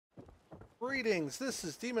Greetings, this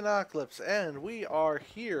is Demonocalypse, and we are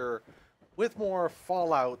here with more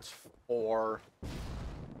Fallout 4,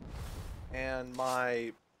 and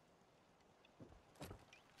my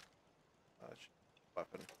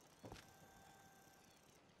weapon.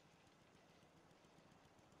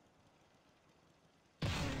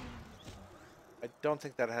 I don't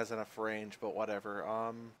think that has enough range, but whatever.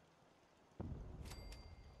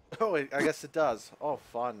 Oh, I guess it does. Oh,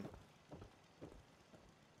 fun.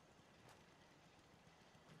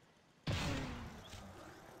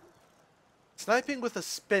 Sniping with a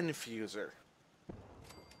spin fuser.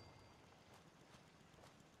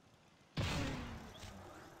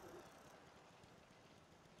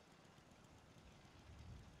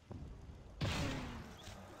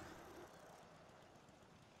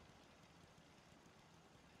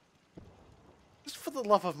 Just for the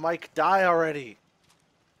love of Mike, die already!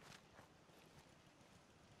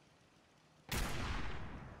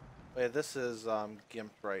 Wait, this is,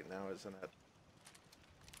 gimped right now, isn't it?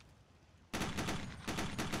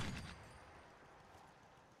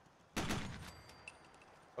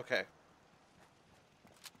 Okay.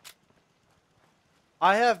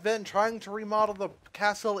 I have been trying to remodel the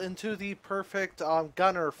castle into the perfect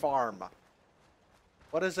gunner farm.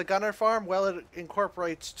 What is a gunner farm? Well, it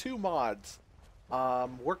incorporates two mods.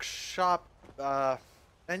 Workshop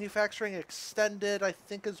Manufacturing Extended, I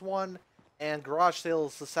think, is one, and Garage Sale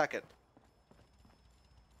is the second.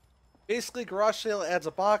 Basically, Garage Sale adds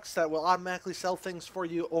a box that will automatically sell things for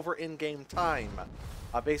you over in-game time,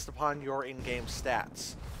 based upon your in-game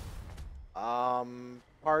stats.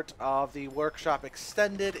 Part of the Workshop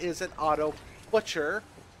Extended is an auto butcher,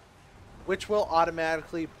 which will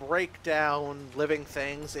automatically break down living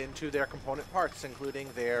things into their component parts, including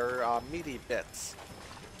their meaty bits.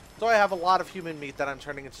 So I have a lot of human meat that I'm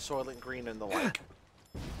turning into Soylent Green and the like.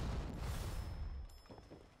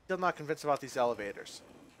 Still not convinced about these elevators,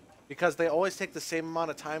 because they always take the same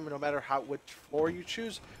amount of time no matter which floor you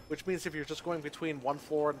choose, which means if you're just going between one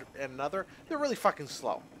floor and another, they're really fucking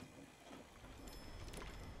slow.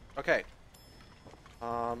 Okay.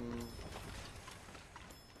 No,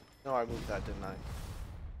 I moved that, didn't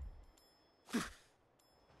I?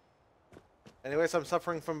 Anyways, I'm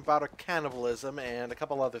suffering from a bout of cannibalism and a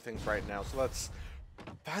couple other things right now, so that's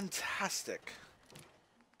fantastic.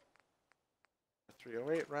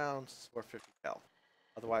 308 rounds, 450 cal.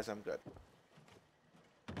 Otherwise, I'm good.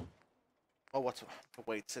 Oh, what's the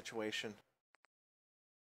weight situation?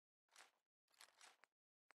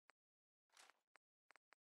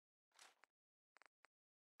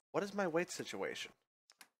 What is my weight situation?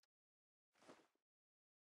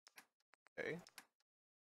 Okay.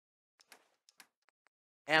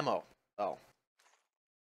 Ammo. Oh.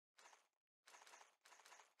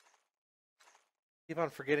 Keep on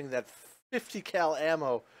forgetting that 50 cal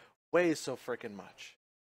ammo weighs so freaking much.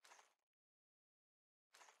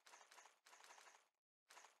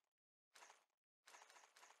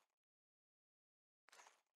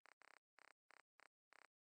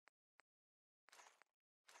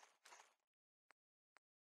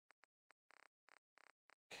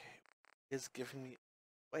 Okay. Is giving me...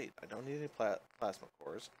 Wait, I don't need any plasma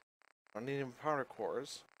cores. I don't need any powder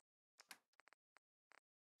cores.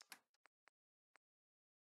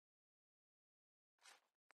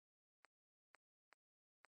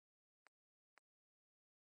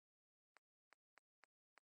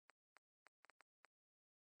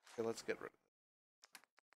 Okay, let's get rid of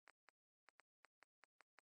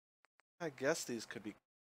it. I guess these could be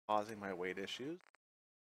causing my weight issues.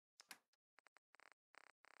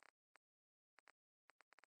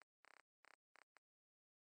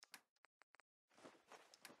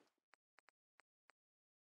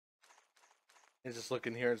 You just look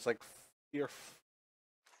in here, it's like,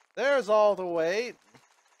 there's all the weight.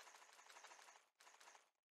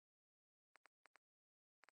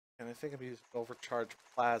 And I think I'm using overcharged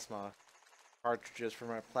plasma cartridges for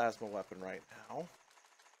my plasma weapon right now.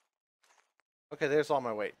 Okay, there's all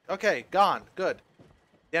my weight. Okay, gone. Good.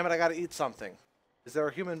 Damn it, I gotta eat something. Is there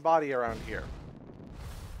a human body around here?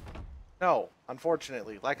 No,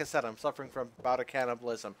 unfortunately. Like I said, I'm suffering from a bout of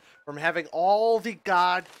cannibalism. From having all the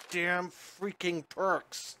goddamn freaking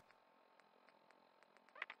perks.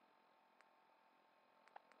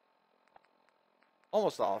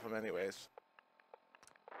 Almost all of them, anyways.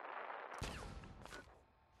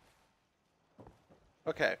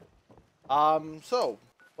 Okay. So,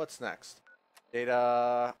 what's next?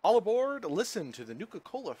 Data, all aboard, listen to the Nuka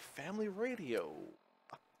Cola Family Radio.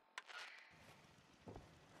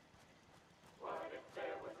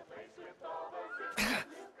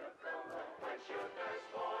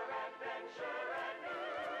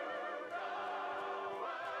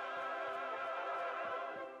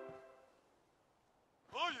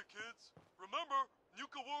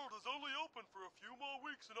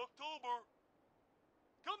 in October.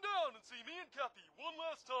 Come down and see me and Cappy one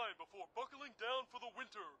last time before buckling down for the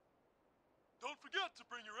winter. Don't forget to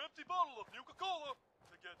bring your empty bottle of Nuka-Cola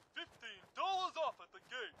to get $15 off at the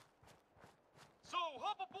gate. So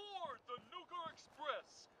hop aboard the Nuka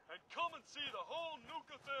Express and come and see the whole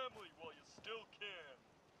Nuka family while you still can.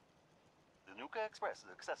 The Nuka Express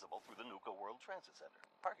is accessible through the Nuka World Transit Center.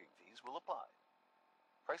 Parking fees will apply.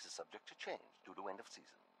 Prices subject to change due to end of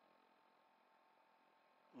season.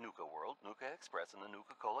 Nuka World, Nuka Express, and the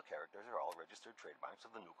Nuka-Cola characters are all registered trademarks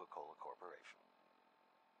of the Nuka-Cola Corporation.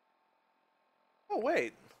 Oh,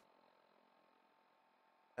 wait.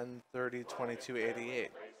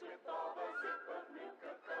 10/30/22/88.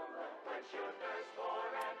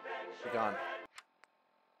 Be gone.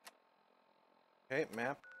 Okay,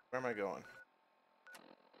 map. Where am I going?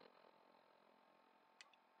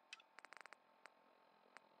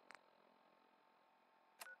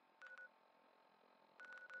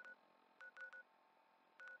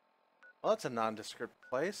 Well, that's a nondescript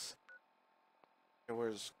place. Okay,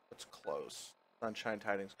 what's close? Sunshine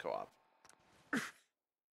Tidings Co-op.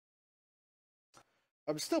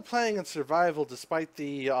 I'm still playing in survival despite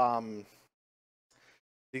the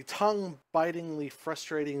tongue-bitingly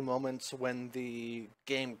frustrating moments when the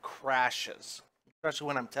game crashes. Especially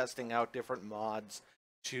when I'm testing out different mods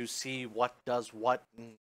to see what does what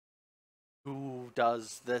and who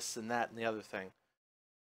does this and that and the other thing.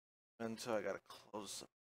 And so I gotta close the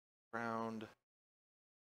ground.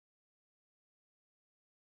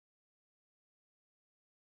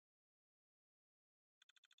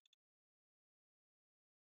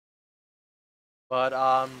 But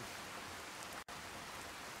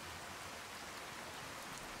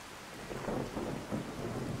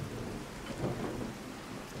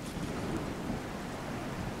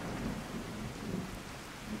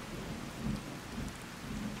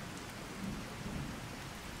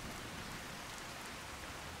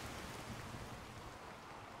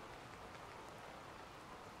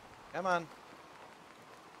come on.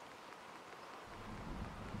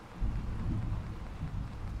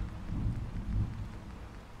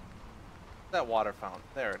 That water fountain.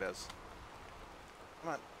 There it is.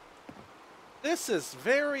 Come on. This is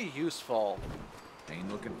very useful.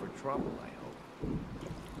 Ain't looking for trouble, I hope.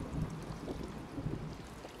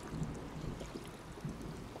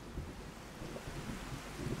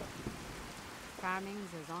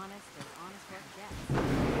 Farming's as honest work gets.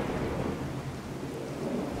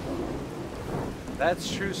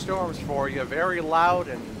 That's True Storms for you. Very loud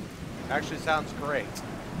and actually sounds great.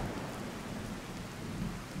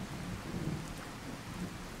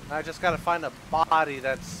 I just gotta find a body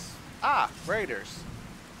that's... Ah! Raiders.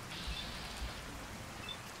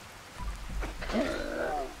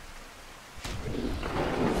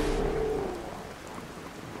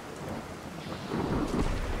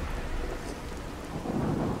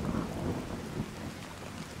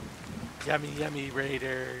 Yummy, yummy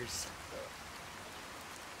Raiders.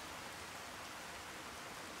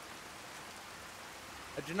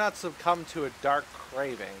 I do not succumb to a dark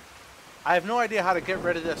craving. I have no idea how to get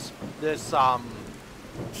rid of this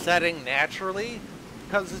setting naturally,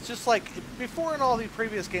 because it's just like before in all the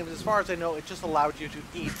previous games, as far as I know, it just allowed you to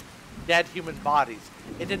eat dead human bodies.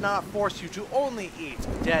 It did not force you to only eat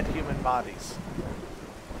dead human bodies.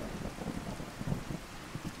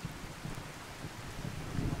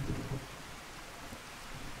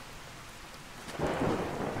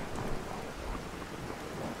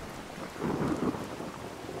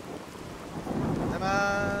 Come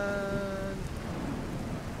on.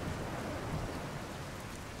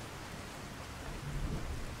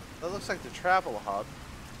 That looks like the travel hub.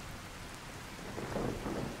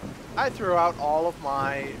 I threw out all of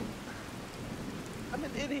my... I'm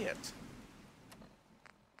an idiot.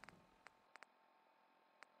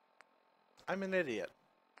 I'm an idiot.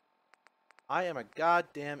 I am a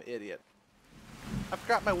goddamn idiot. I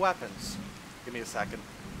forgot my weapons. Give me a second.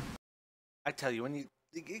 I tell you, when you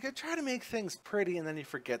can try to make things pretty and then you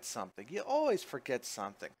forget something. You always forget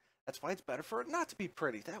something. That's why it's better for it not to be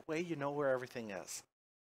pretty. That way you know where everything is.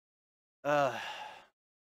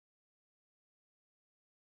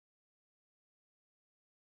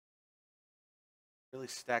 Really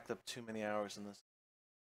stacked up too many hours in this.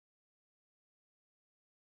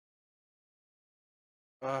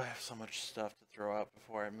 Oh, I have so much stuff to throw out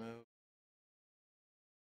before I move.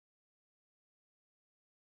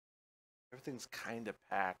 Everything's kind of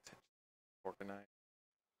packed, organized.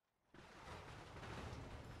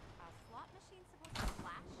 Slot machine supposed to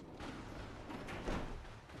flash?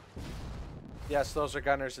 Yes, those are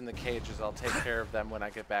gunners in the cages. I'll take care of them when I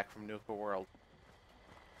get back from Nuka World.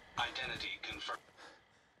 Identity confirmed.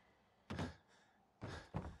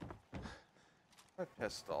 My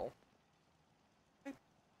pistol. Did I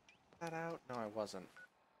test that out? No, I wasn't.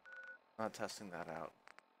 Not testing that out.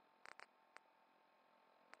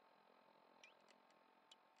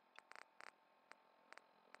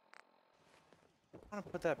 I want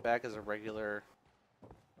to put that back as a regular.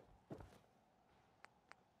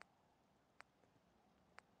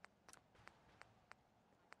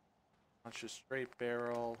 Bunch of straight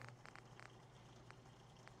barrel.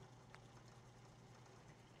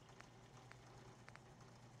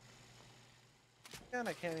 And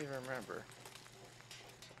I can't even remember.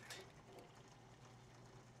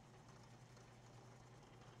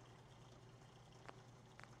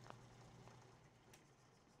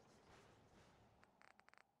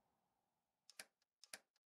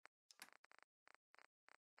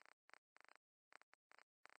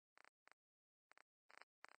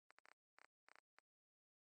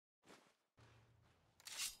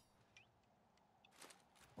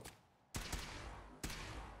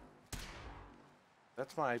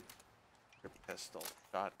 That's my pistol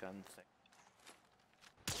shotgun thing.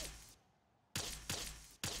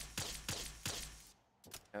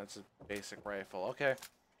 And it's a basic rifle. Okay.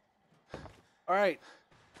 Alright.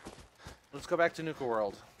 Let's go back to Nuka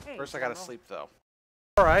World. Hey, First I gotta General. sleep though.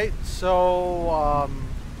 Alright, so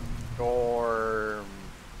dorm.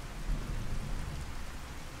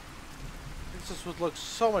 This would look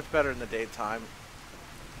so much better in the daytime.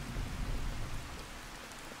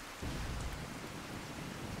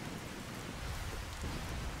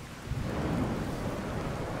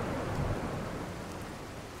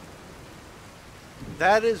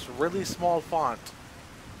 That is really small font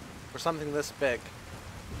for something this big.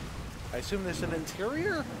 I assume there's an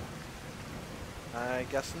interior? I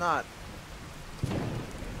guess not.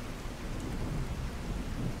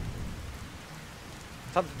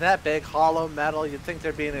 Something that big, hollow metal, you'd think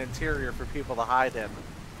there'd be an interior for people to hide in.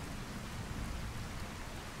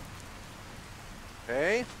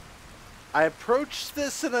 Okay. I approached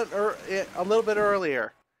this in a little bit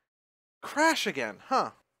earlier. Crash again, huh?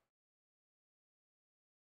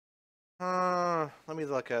 Let me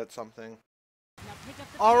look at something. Now pick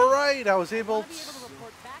up the All pace. right, I was I able want to be able to to.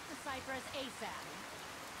 report back to Cyprus ASAP.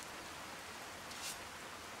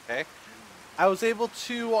 Okay, I was able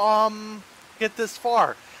to get this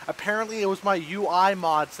far. Apparently, it was my UI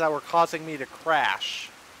mods that were causing me to crash.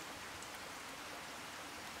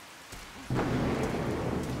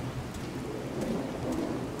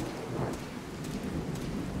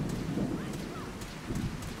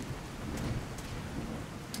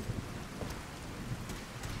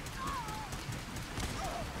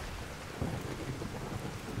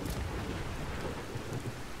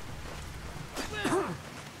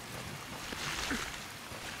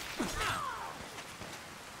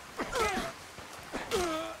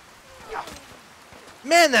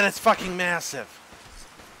 Man, that is fucking massive.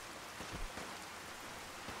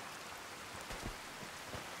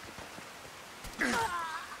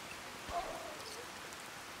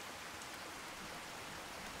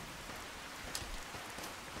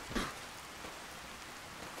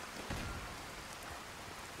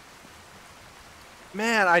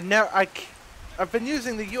 Man, I've been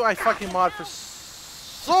using the UI fucking mod for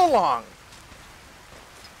so long.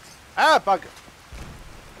 Ah, bug.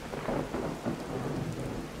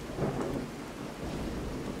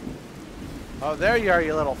 Oh, there you are,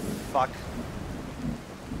 you little fuck.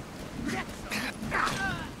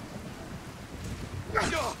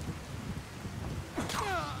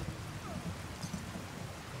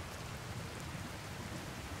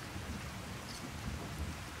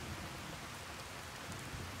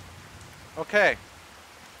 Okay.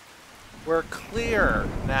 We're clear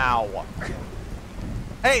now.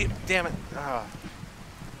 Hey, damn it.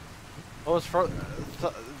 Almost for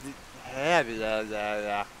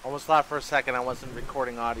almost thought for a second I wasn't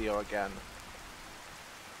recording audio again.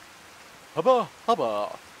 Hubba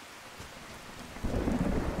hubba.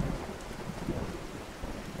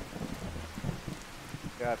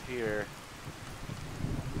 Got here.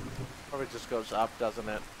 Probably just goes up, doesn't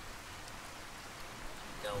it?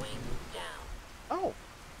 Going down. Oh.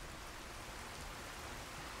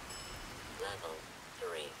 Level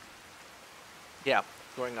 3. Yeah,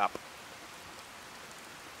 going up.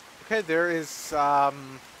 Okay, there is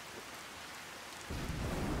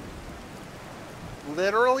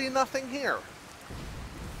literally nothing here.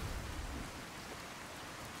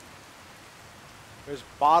 There's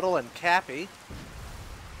Bottle and Cappy.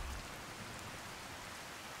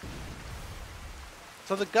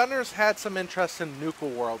 So the Gunners had some interest in Nuka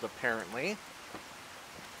World, apparently.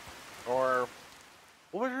 Or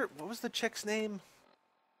what was the chick's name?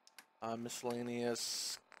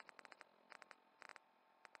 Miscellaneous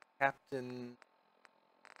Captain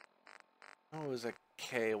Oh, it was a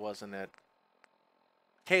K, wasn't it?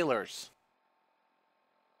 Kahlers.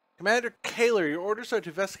 Commander Kaler, your orders are to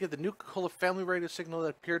investigate the Nuka-Cola family radio signal that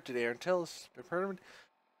appeared today until it's determined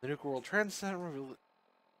the Nuka World Transit Center revealed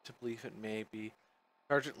to believe it may be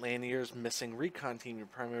Sergeant Lanier's missing recon team. Your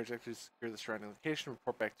primary objective is to secure the surrounding location.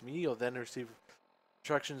 Report back to me. You'll then receive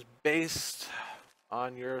instructions based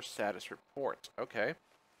on your status report. Okay.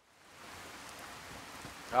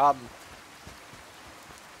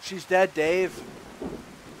 She's dead, Dave.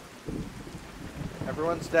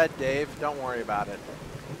 Everyone's dead, Dave. Don't worry about it.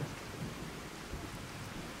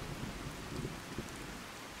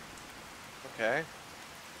 Okay.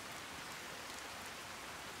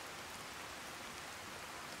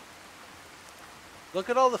 Look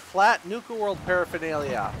at all the flat Nuka World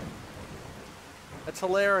paraphernalia. That's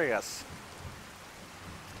hilarious.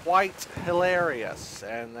 Quite hilarious.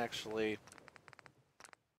 And actually,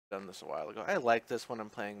 done this a while ago. I like this when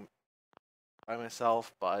I'm playing by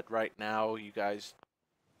myself, but right now you guys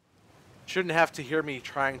shouldn't have to hear me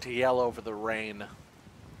trying to yell over the rain.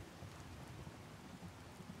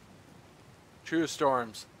 True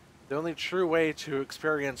storms. The only true way to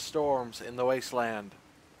experience storms in the wasteland.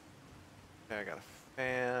 Okay, I got a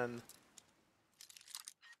fan.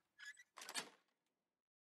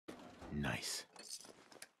 Nice.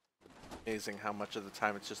 Amazing how much of the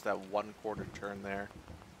time it's just that 1/4 turn there.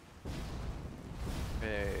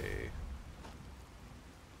 Okay.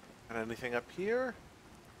 Got anything up here?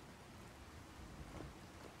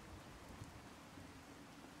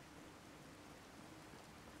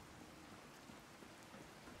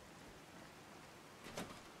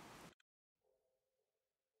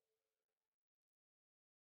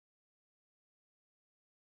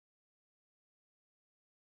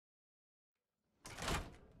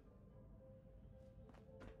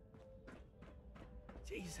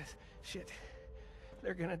 Jesus, shit.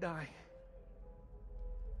 They're gonna die.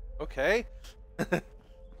 Okay.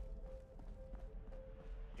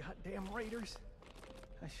 Goddamn raiders.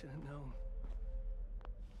 I should have known.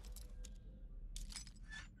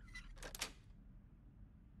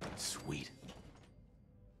 Sweet.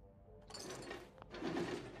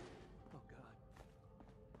 Oh God.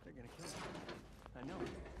 They're gonna kill me. I know.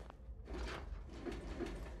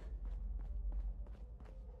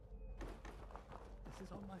 This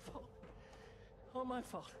is all my fault. All my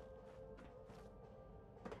fault.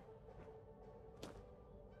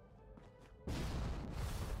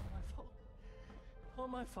 All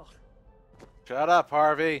my fault. Shut up,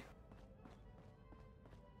 Harvey.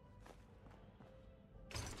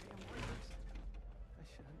 Damn raiders. I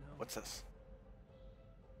should have known. What's this?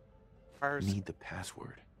 Need the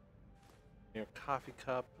password. Your coffee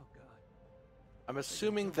cup. Oh God. I'm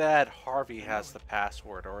assuming that Harvey has the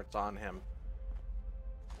password, or it's on him.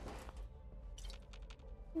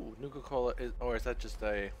 Ooh, Nuka-Cola is, or is that just a?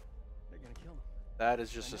 They're gonna kill him. That is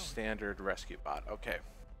just a standard rescue bot. Okay.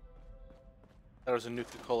 That was a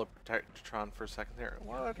Nuka-Cola Protectron for a second there.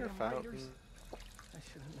 Water Damn fountain. raiders. I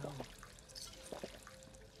should have known.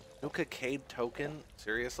 Nuka-Cade token?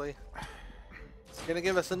 Seriously? It's gonna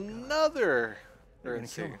give us another They're gonna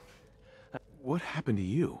kill currency. him. What happened to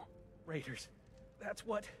you? Raiders. That's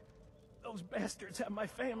what. Those bastards have my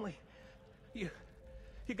family. You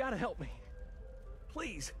gotta help me.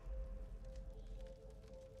 Please.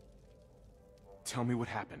 Tell me what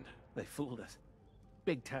happened. They fooled us.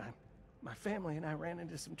 Big time. My family and I ran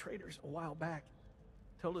into some traders a while back.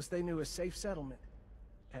 Told us they knew a safe settlement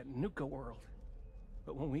at Nuka World.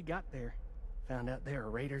 But when we got there, found out they were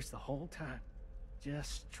raiders the whole time.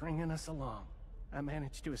 Just stringing us along. I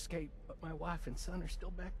managed to escape, but my wife and son are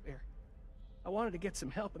still back there. I wanted to get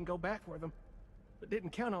some help and go back for them, but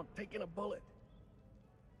didn't count on taking a bullet.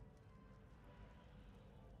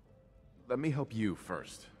 Let me help you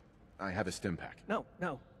first. I have a stim pack. No.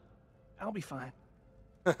 I'll be fine.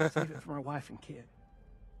 Save it for my wife and kid.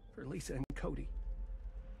 For Lisa and Cody.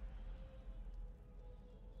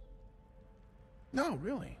 No,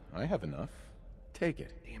 really. I have enough. Take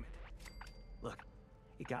it. Damn it. Look,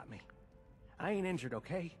 you got me. I ain't injured,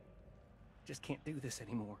 okay? Just can't do this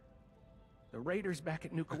anymore. The raiders back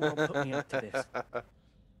at Nuka World put me up to this.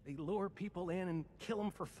 They lure people in and kill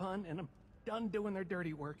them for fun, and I'm done doing their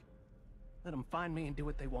dirty work. Let them find me and do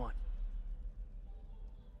what they want.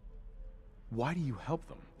 Why do you help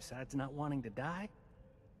them? Besides not wanting to die,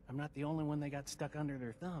 I'm not the only one they got stuck under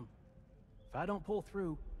their thumb. If I don't pull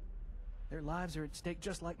through, their lives are at stake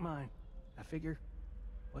just like mine. I figure,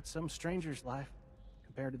 what's some stranger's life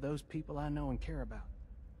compared to those people I know and care about?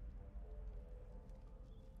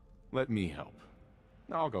 Let me help.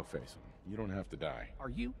 I'll go face them. You don't have to die. Are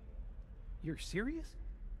you? You're serious?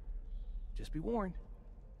 Just be warned.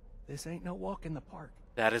 This ain't no walk in the park.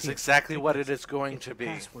 That is Here, exactly take what this. it is going It's to your be.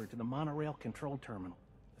 password to the monorail control terminal.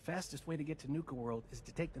 The fastest way to get to Nuka World is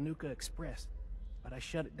to take the Nuka Express, but I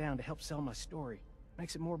shut it down to help sell my story.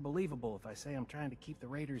 Makes it more believable if I say I'm trying to keep the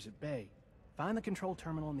raiders at bay. Find the control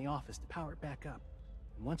terminal in the office to power it back up.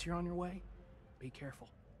 And once you're on your way, be careful.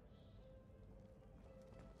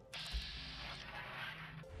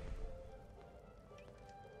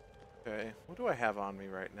 Okay, what do I have on me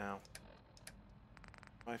right now?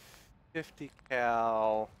 My 50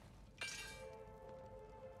 cal.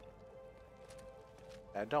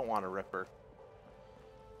 I don't want a Ripper.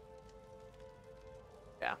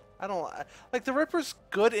 Yeah, I don't like the Ripper's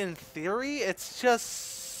good in theory. It's just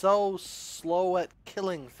so slow at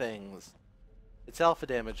killing things. Its alpha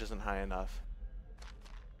damage isn't high enough.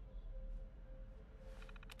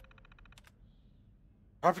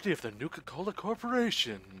 Property of the Nuka-Cola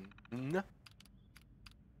Corporation.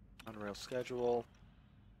 Monorail schedule.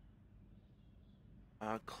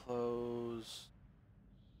 Close.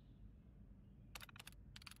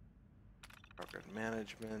 Program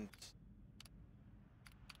management.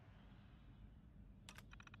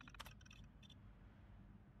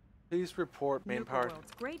 Please report main Nuka power.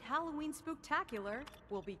 World's Great Halloween Spooktacular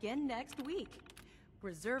will begin next week.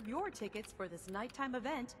 Reserve your tickets for this nighttime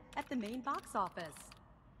event at the main box office.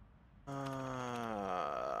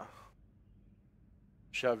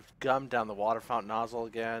 Shoved gum down the water fountain nozzle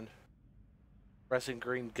again. Pressing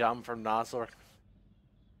green gum from nozzle.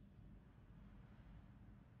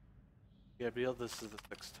 Yeah, Beal, this is the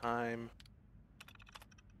sixth time.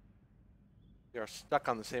 We are stuck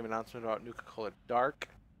on the same announcement about Nuka-Cola Dark.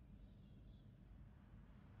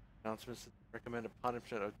 Announcements that recommend a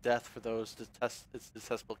punishment of death for those detest its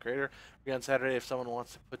detestable creator. Free on Saturday if someone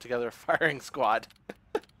wants to put together a firing squad.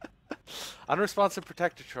 Unresponsive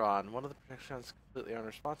Protectatron. One of the Protectatrons is completely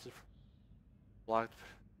unresponsive. Blocked.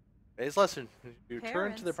 Today's lesson. You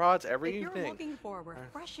return to the pods every if evening. you're looking for a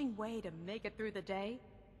refreshing way to make it through the day,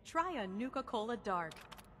 try a Nuka-Cola Dark.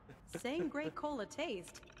 Same great cola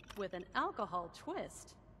taste with an alcohol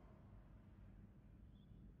twist.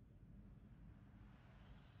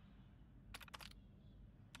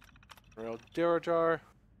 Real Durajar.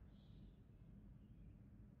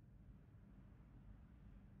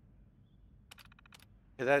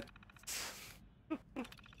 Okay, that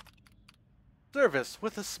service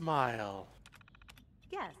with a smile.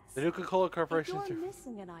 Yes. The Nuka-Cola If Corporation. you're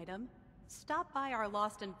missing an item, stop by our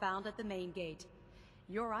Lost and Found at the main gate.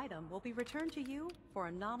 Your item will be returned to you for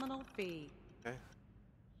a nominal fee. Okay.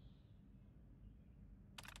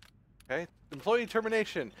 Okay. Employee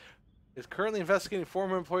termination. Is currently investigating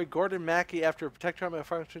former employee Gordon Mackey after a Protectron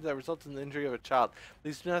malfunction that resulted in the injury of a child.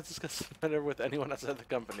 Please do not discuss the matter with anyone outside the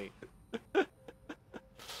company.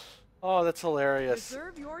 Oh, that's hilarious.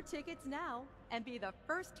 Reserve your tickets now and be the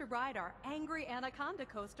first to ride our Angry Anaconda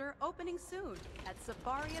coaster opening soon at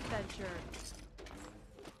Safari Adventure.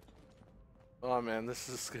 Oh man, this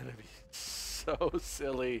is gonna be so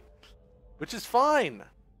silly. Which is fine.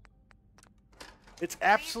 It's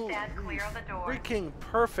absolutely freaking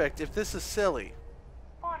perfect if this is silly.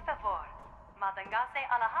 Por favor, manténgase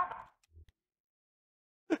alejado.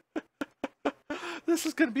 This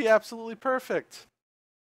is going to be absolutely perfect.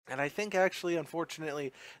 And I think actually,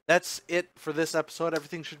 unfortunately, that's it for this episode.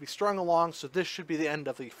 Everything should be strung along, so this should be the end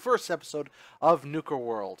of the first episode of Nuka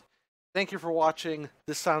World. Thank you for watching.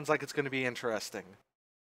 This sounds like it's going to be interesting.